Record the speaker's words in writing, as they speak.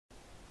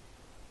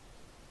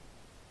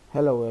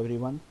Hello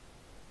everyone.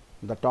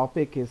 The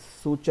topic is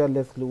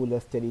sutureless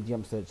glueless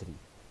pterygium surgery,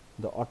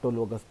 the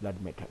autologous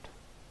blood method.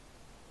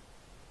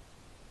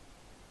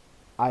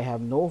 I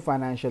have no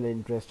financial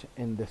interest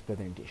in this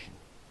presentation.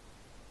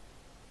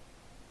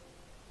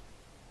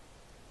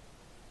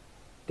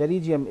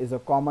 Pterygium is a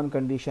common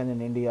condition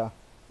in India,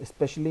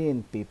 especially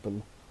in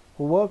people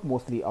who work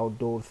mostly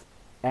outdoors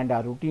and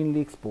are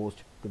routinely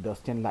exposed to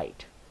dust and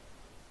light.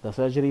 The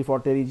surgery for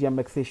pterygium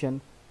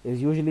excision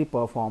is usually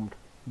performed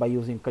by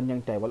using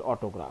conjunctival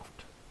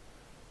autograft.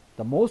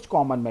 The most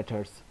common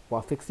methods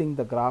for fixing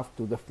the graft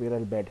to the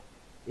scleral bed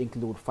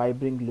include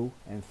fibrin glue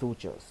and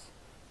sutures,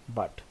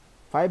 but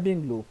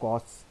fibrin glue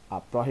costs are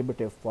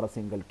prohibitive for a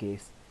single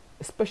case,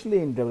 especially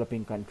in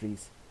developing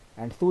countries,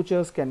 and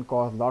sutures can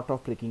cause lot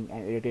of pricking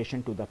and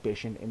irritation to the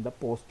patient in the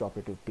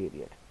post-operative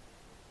period.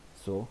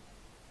 So,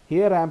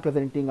 here I am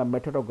presenting a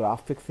method of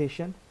graft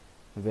fixation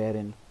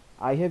wherein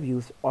I have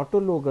used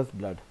autologous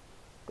blood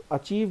to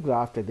achieve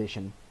graft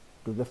adhesion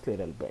to the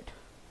scleral bed.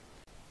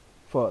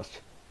 First,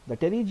 the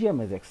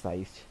pterygium is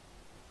excised.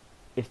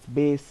 Its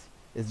base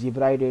is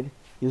debrided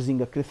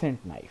using a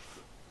crescent knife.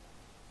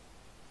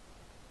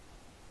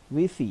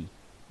 We see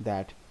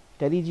that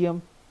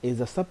pterygium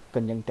is a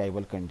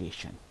subconjunctival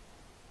condition.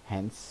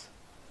 Hence,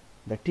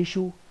 the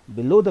tissue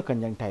below the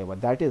conjunctiva,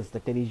 that is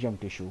the pterygium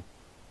tissue,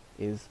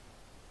 is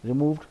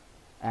removed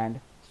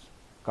and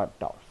cut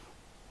off.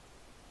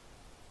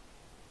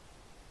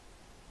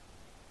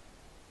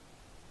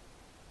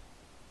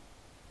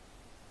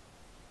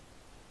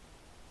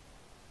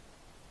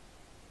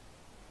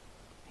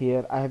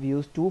 Here I have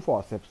used two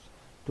forceps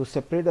to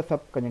separate the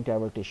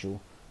subconjunctival tissue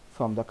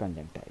from the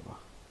conjunctiva.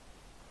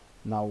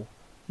 Now,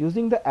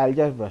 using the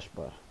algae brush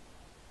burr,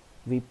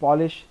 we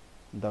polish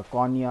the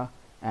cornea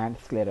and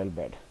scleral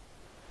bed.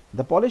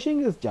 The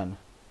polishing is done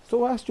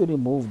so as to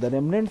remove the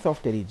remnants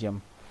of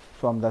pterygium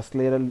from the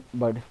scleral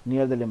bud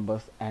near the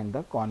limbus and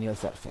the corneal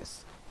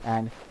surface,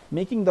 and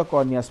making the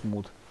cornea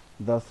smooth,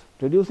 thus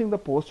reducing the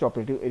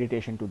post-operative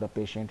irritation to the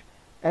patient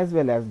as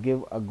well as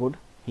give a good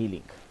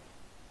healing.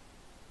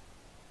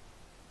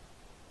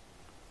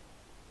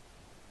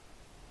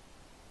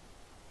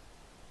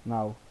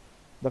 Now,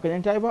 the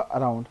conjunctiva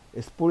around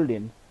is pulled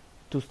in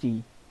to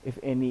see if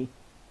any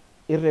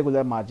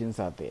irregular margins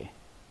are there.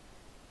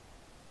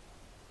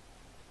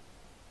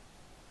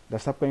 The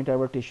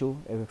subconjunctival tissue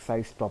is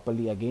excised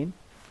properly again,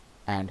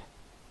 and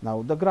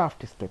now the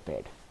graft is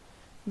prepared.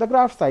 The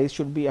graft size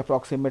should be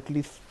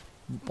approximately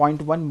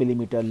 0.1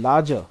 millimeter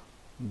larger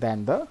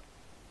than the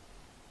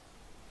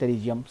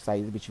pterygium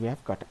size which we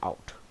have cut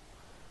out.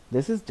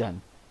 This is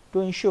done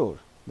to ensure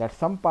that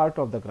some part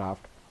of the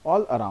graft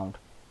all around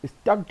is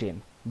tucked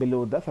in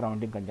below the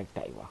surrounding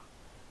conjunctiva.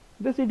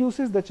 This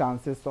reduces the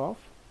chances of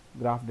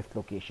graft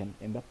dislocation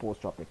in the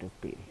post-operative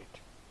period.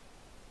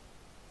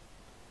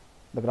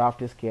 The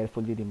graft is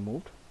carefully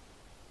removed.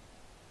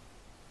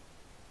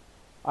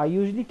 I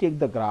usually take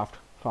the graft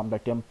from the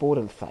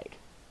temporal side.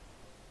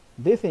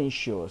 This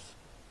ensures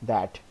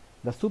that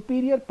the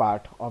superior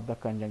part of the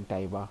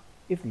conjunctiva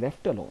is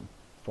left alone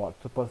for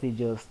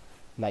procedures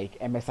like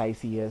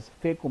MSICS,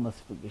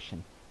 phacoemulsification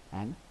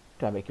and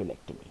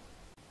trabeculectomy.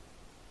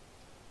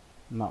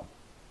 Now,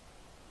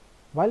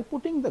 while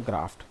putting the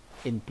graft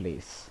in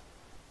place,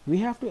 we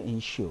have to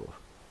ensure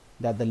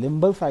that the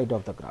limbal side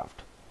of the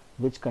graft,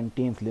 which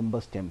contains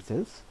limbus stem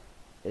cells,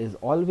 is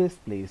always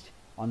placed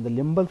on the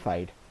limbal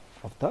side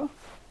of the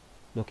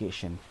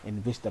location in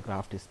which the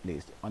graft is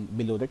placed on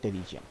below the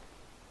pterygium.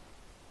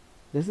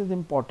 This is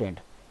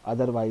important,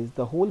 otherwise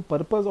the whole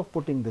purpose of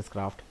putting this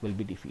graft will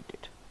be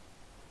defeated.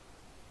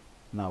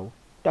 Now,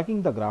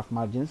 tucking the graft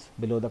margins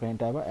below the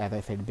conjunctiva as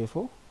I said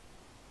before,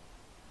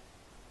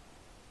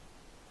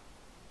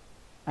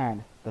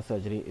 and the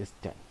surgery is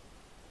done.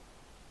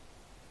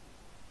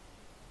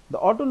 The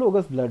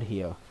autologous blood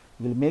here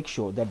will make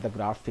sure that the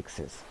graft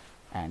fixes,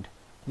 and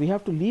we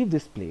have to leave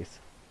this place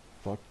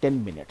for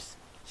 10 minutes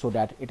so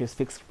that it is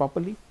fixed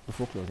properly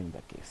before closing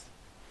the case.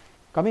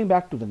 Coming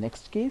back to the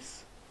next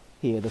case,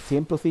 here the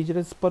same procedure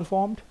is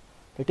performed.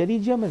 The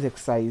pterygium is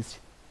excised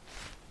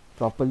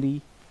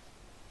properly,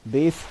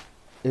 base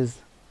is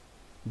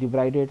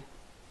debrided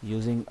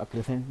using a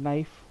crescent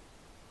knife.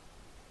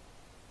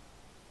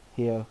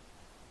 Here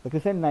the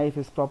crescent knife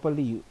is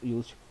properly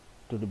used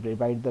to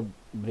debride the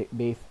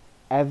base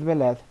as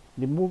well as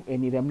remove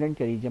any remnant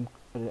pterygium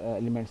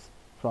elements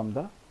from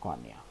the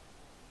cornea.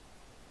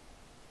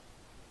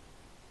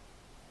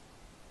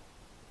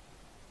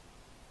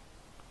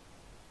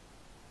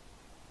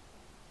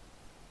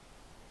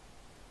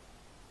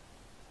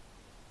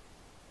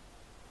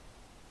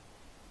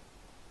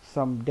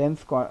 Some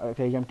dense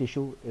pterygium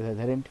tissue is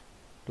adherent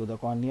to the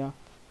cornea,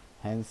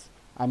 hence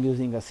I am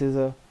using a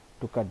scissor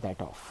to cut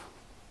that off.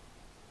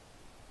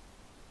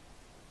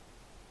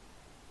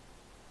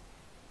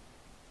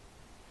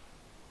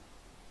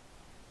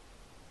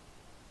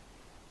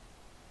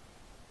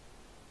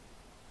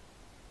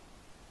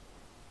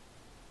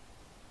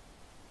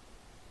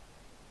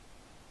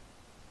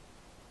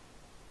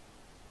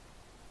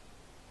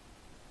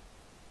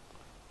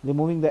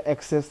 removing the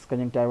excess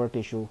conjunctival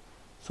tissue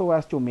so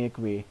as to make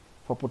way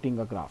for putting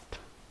a graft.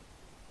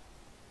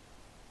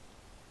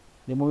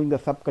 Removing the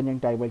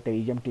subconjunctival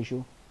pterygium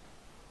tissue.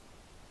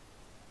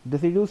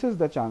 This reduces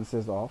the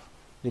chances of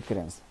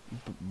recurrence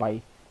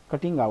by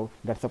cutting out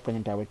that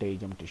subconjunctival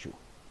pterygium tissue.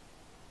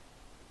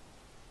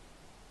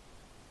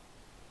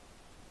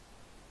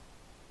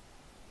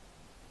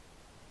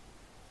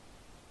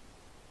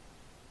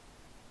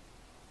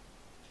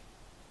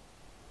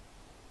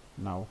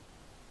 Now,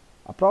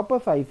 a proper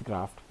size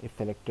graft is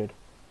selected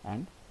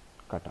and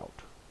cut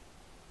out.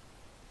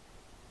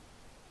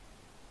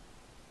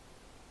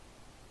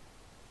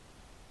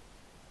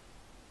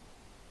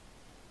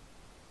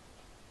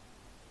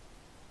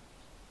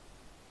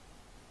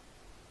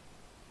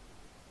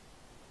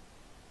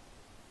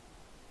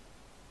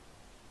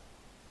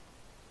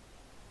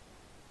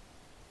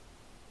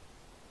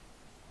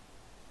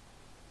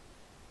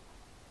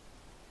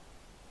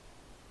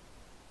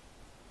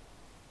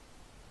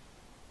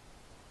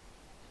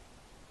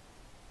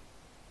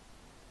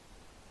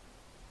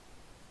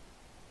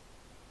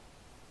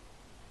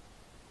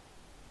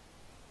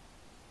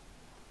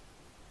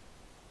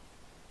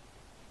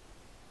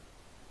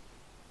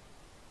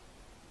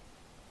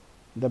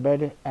 The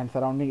bed and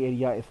surrounding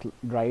area is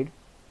dried.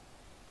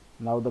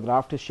 Now the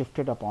graft is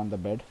shifted upon the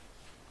bed.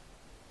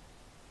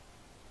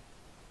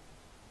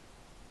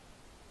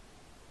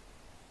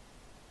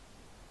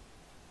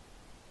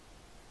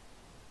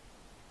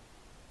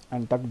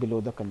 And tucked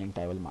below the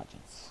conjunctival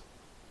margins.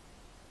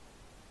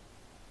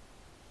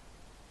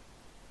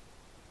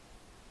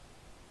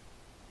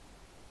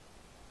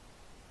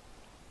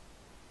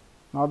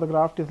 Now the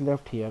graft is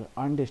left here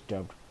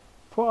undisturbed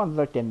for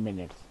another 10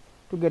 minutes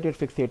to get it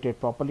fixated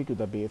properly to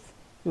the base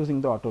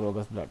using the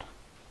autologous blood.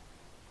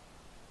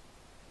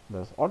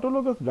 Thus,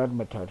 autologous blood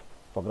method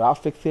for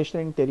graft fixation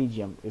in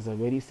pterygium is a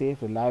very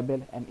safe,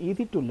 reliable and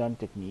easy to learn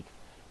technique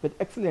with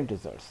excellent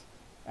results,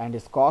 and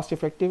is cost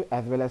effective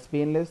as well as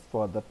painless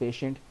for the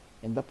patient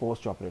in the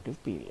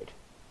post-operative period.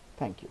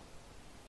 Thank you.